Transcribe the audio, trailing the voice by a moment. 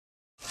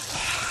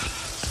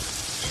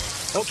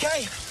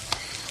Okay.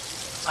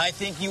 I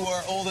think you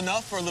are old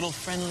enough for a little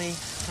friendly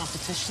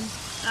competition.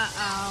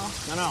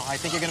 Uh-oh. No, I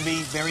think you're going to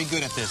be very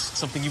good at this.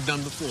 Something you've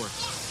done before.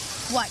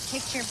 What,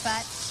 kicked your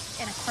butt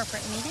in a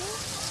corporate meeting?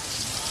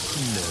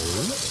 No.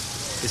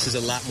 This is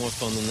a lot more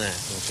fun than that,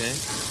 okay?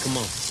 Come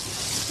on.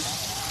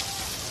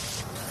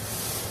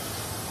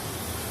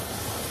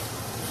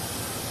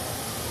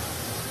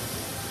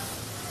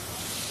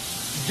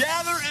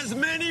 Gather as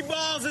many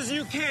balls as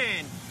you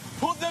can.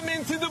 Put them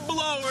into the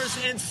blowers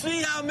and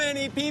see how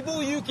many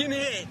people you can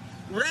hit.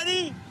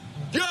 Ready?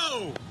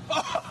 Go!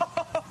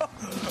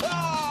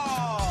 Oh!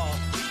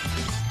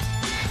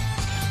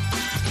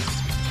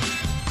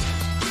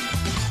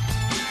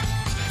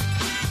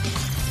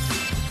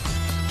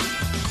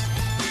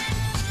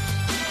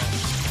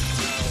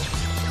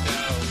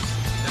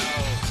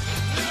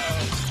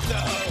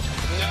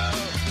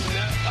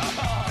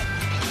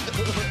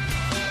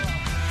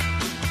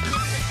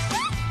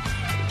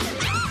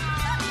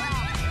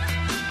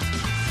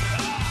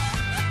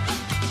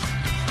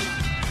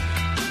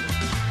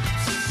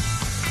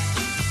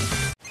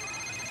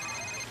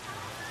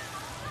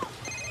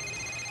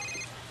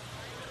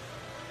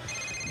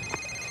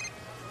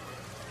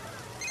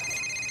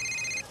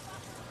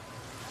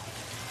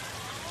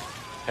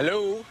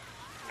 Hello?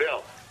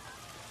 Bill,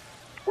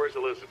 where's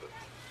Elizabeth?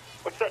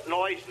 What's that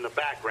noise in the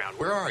background?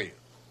 Where are you?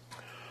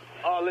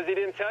 Oh, Lizzie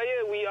didn't tell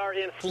you? We are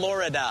in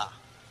Florida.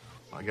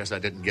 I guess I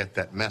didn't get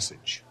that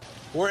message.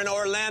 We're in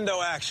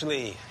Orlando,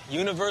 actually.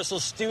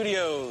 Universal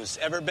Studios.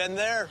 Ever been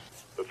there?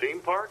 The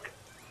theme park?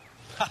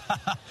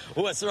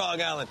 What's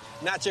wrong, Alan?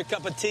 Not your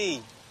cup of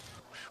tea.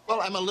 Well,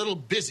 I'm a little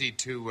busy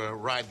to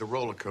ride the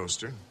roller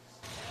coaster.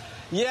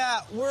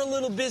 Yeah, we're a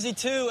little busy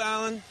too,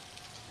 Alan.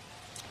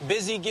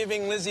 Busy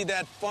giving Lizzie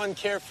that fun,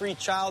 carefree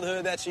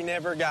childhood that she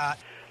never got.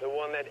 The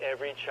one that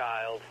every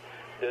child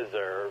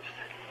deserves.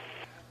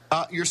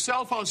 Your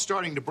cell phone's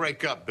starting to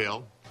break up,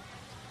 Bill.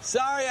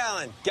 Sorry,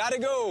 Alan. Gotta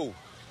go.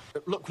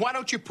 Look, why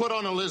don't you put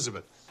on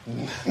Elizabeth?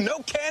 No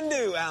can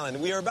do, Alan.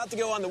 We are about to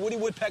go on the Woody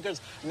Woodpecker's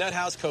Nut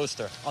House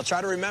coaster. I'll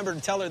try to remember to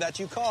tell her that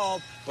you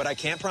called, but I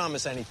can't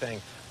promise anything.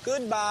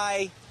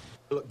 Goodbye.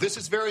 Look, this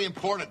is very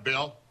important,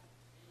 Bill.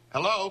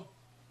 Hello?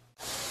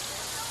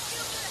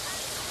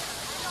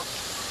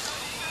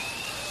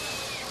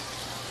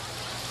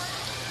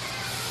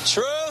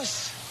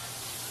 Truth?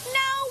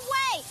 No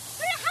way!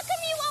 How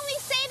come you only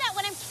say that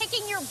when I'm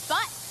kicking your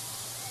butt?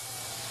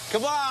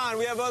 Come on,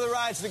 we have other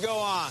rides to go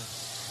on.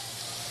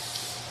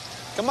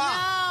 Come on.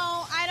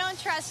 No, I don't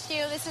trust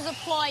you. This is a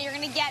ploy. You're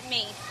gonna get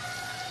me.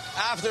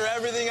 After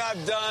everything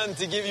I've done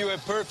to give you a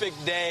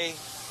perfect day.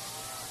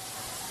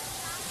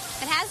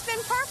 It has been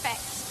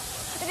perfect.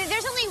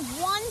 There's only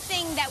one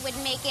thing that would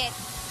make it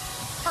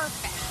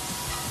perfect.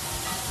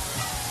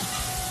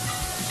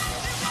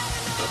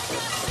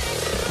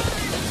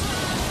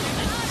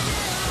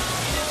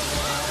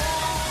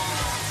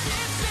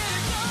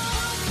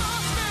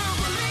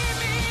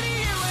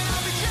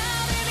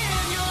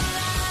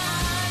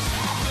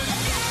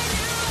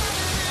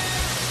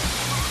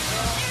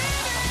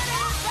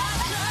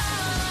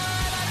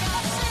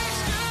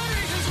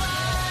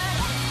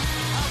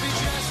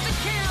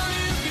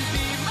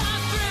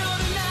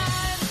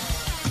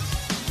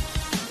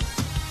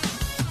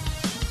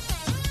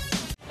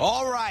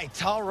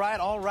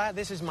 All right.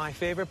 This is my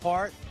favorite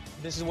part.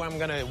 This is where I'm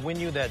going to win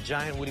you that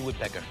giant Woody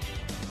Woodpecker.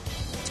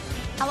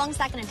 How long is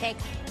that going to take?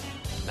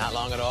 Not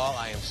long at all.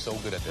 I am so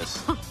good at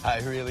this. I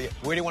really...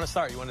 Where do you want to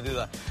start? You want to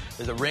do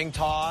there's a ring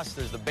toss,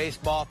 there's the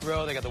baseball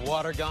throw, they got the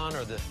water gun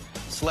or the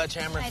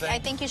sledgehammer thing? I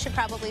think you should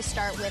probably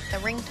start with the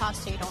ring toss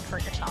so you don't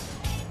hurt yourself.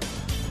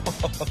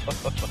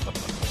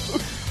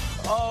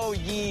 Oh,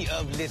 ye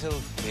of little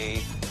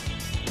faith.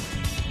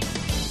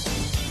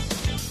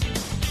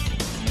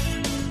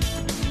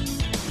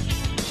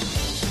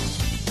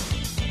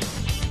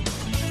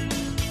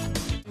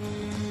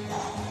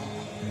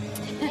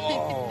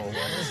 Oh,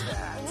 what is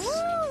that?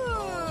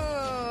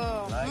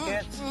 Ooh. Like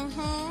it?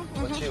 Mm-hmm.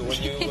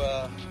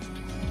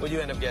 What'd you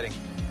end up getting?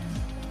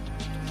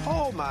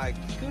 Oh my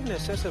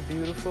goodness, that's a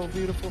beautiful,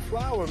 beautiful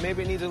flower.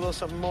 Maybe it needs a little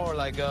something more,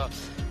 like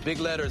big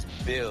letters,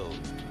 Bill.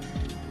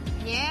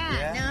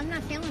 Yeah, no, I'm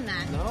not feeling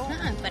that. No?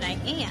 But I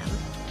am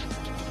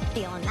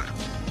feeling that.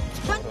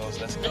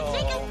 Photos, let's go.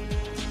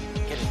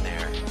 Get in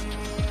there.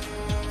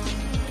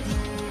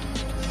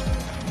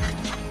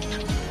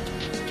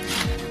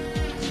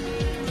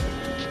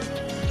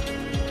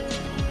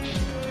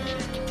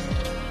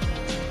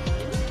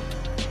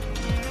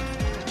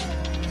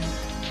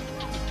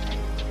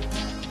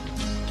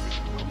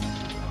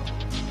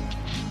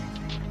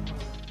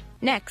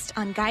 Next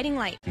on Guiding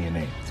Light.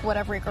 It's what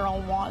every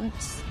girl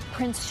wants.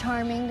 Prince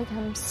Charming to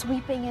come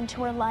sweeping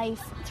into her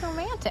life. It's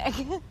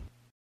romantic.